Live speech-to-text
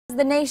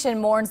The nation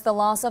mourns the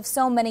loss of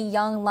so many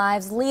young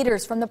lives.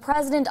 Leaders from the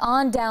president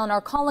on down are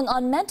calling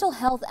on mental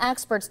health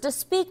experts to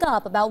speak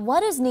up about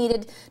what is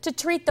needed to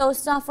treat those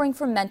suffering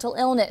from mental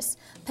illness.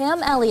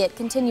 Pam Elliott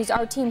continues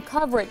our team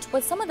coverage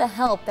with some of the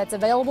help that's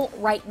available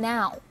right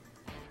now.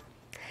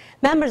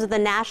 Members of the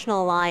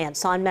National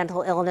Alliance on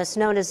Mental Illness,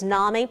 known as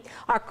NAMI,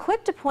 are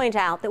quick to point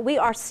out that we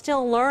are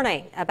still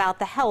learning about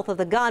the health of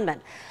the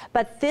gunman.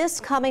 But this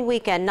coming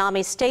weekend,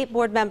 NAMI state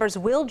board members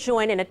will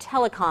join in a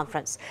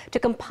teleconference to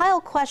compile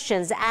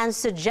questions and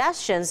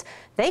suggestions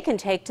they can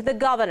take to the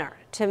governor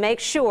to make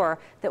sure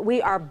that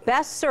we are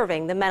best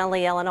serving the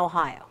mentally ill in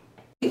Ohio.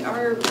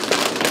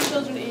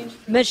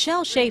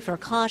 Michelle Schaefer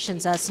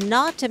cautions us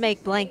not to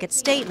make blanket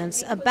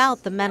statements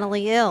about the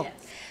mentally ill.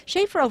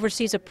 Schaefer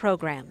oversees a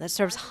program that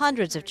serves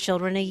hundreds of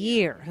children a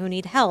year who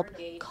need help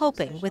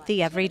coping with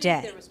the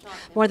everyday.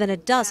 More than a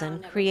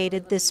dozen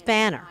created this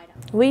banner.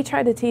 We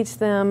try to teach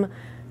them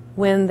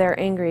when they're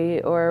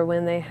angry or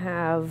when they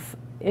have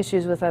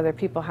issues with other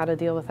people how to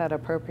deal with that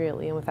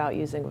appropriately and without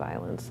using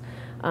violence.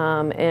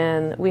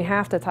 And we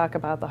have to talk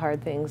about the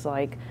hard things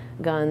like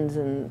guns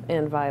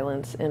and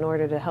violence in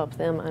order to help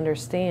them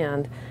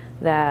understand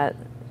that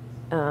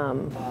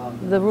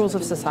the rules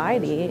of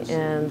society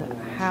and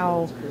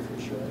how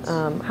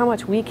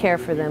much we care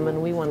for them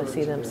and we want to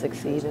see them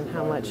succeed, and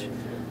how much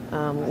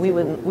we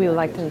would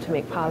like them to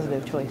make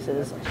positive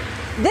choices.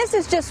 This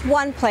is just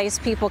one place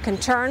people can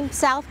turn,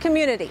 South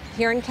Community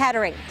here in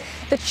Kettering.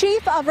 The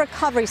Chief of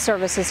Recovery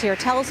Services here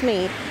tells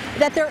me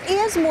that there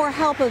is more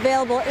help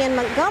available in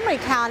Montgomery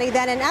County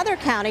than in other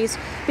counties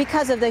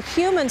because of the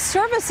Human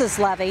Services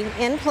Levy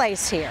in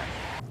place here.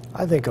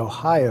 I think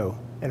Ohio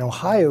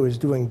is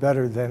doing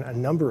better than a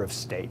number of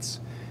states,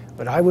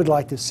 but I would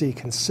like to see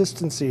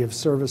consistency of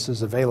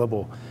services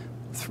available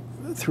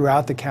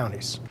throughout the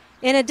counties.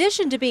 In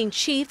addition to being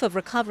Chief of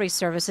Recovery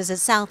Services at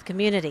South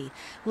Community,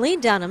 Lee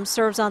Dunham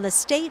serves on the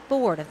state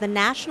board of the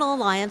National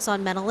Alliance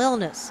on Mental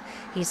Illness.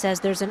 He says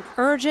there's an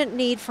urgent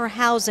need for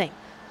housing.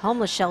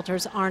 Homeless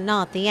shelters are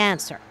not the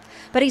answer,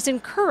 but he's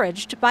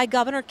encouraged by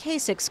Governor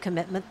Kasich's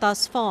commitment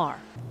thus far.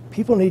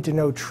 People need to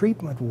know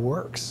treatment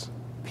works.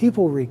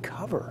 People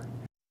recover.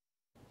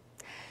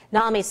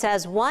 NAMI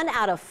says 1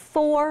 out of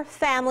 4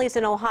 families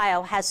in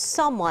Ohio has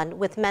someone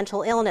with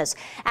mental illness,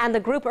 and the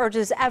group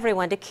urges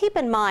everyone to keep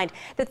in mind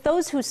that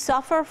those who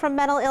suffer from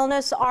mental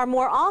illness are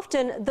more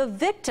often the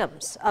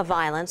victims of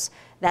violence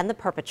than the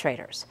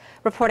perpetrators.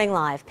 Reporting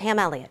live, Pam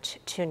Elliott,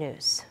 2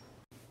 News.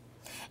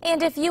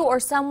 And if you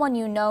or someone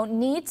you know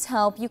needs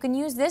help, you can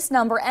use this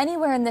number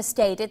anywhere in the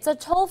state. It's a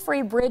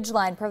toll-free bridge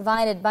line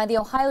provided by the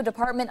Ohio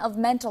Department of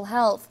Mental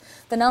Health.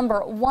 The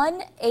number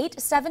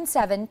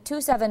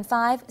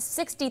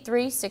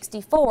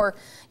 1-877-275-6364.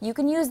 You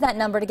can use that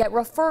number to get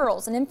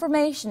referrals and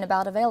information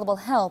about available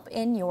help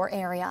in your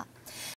area.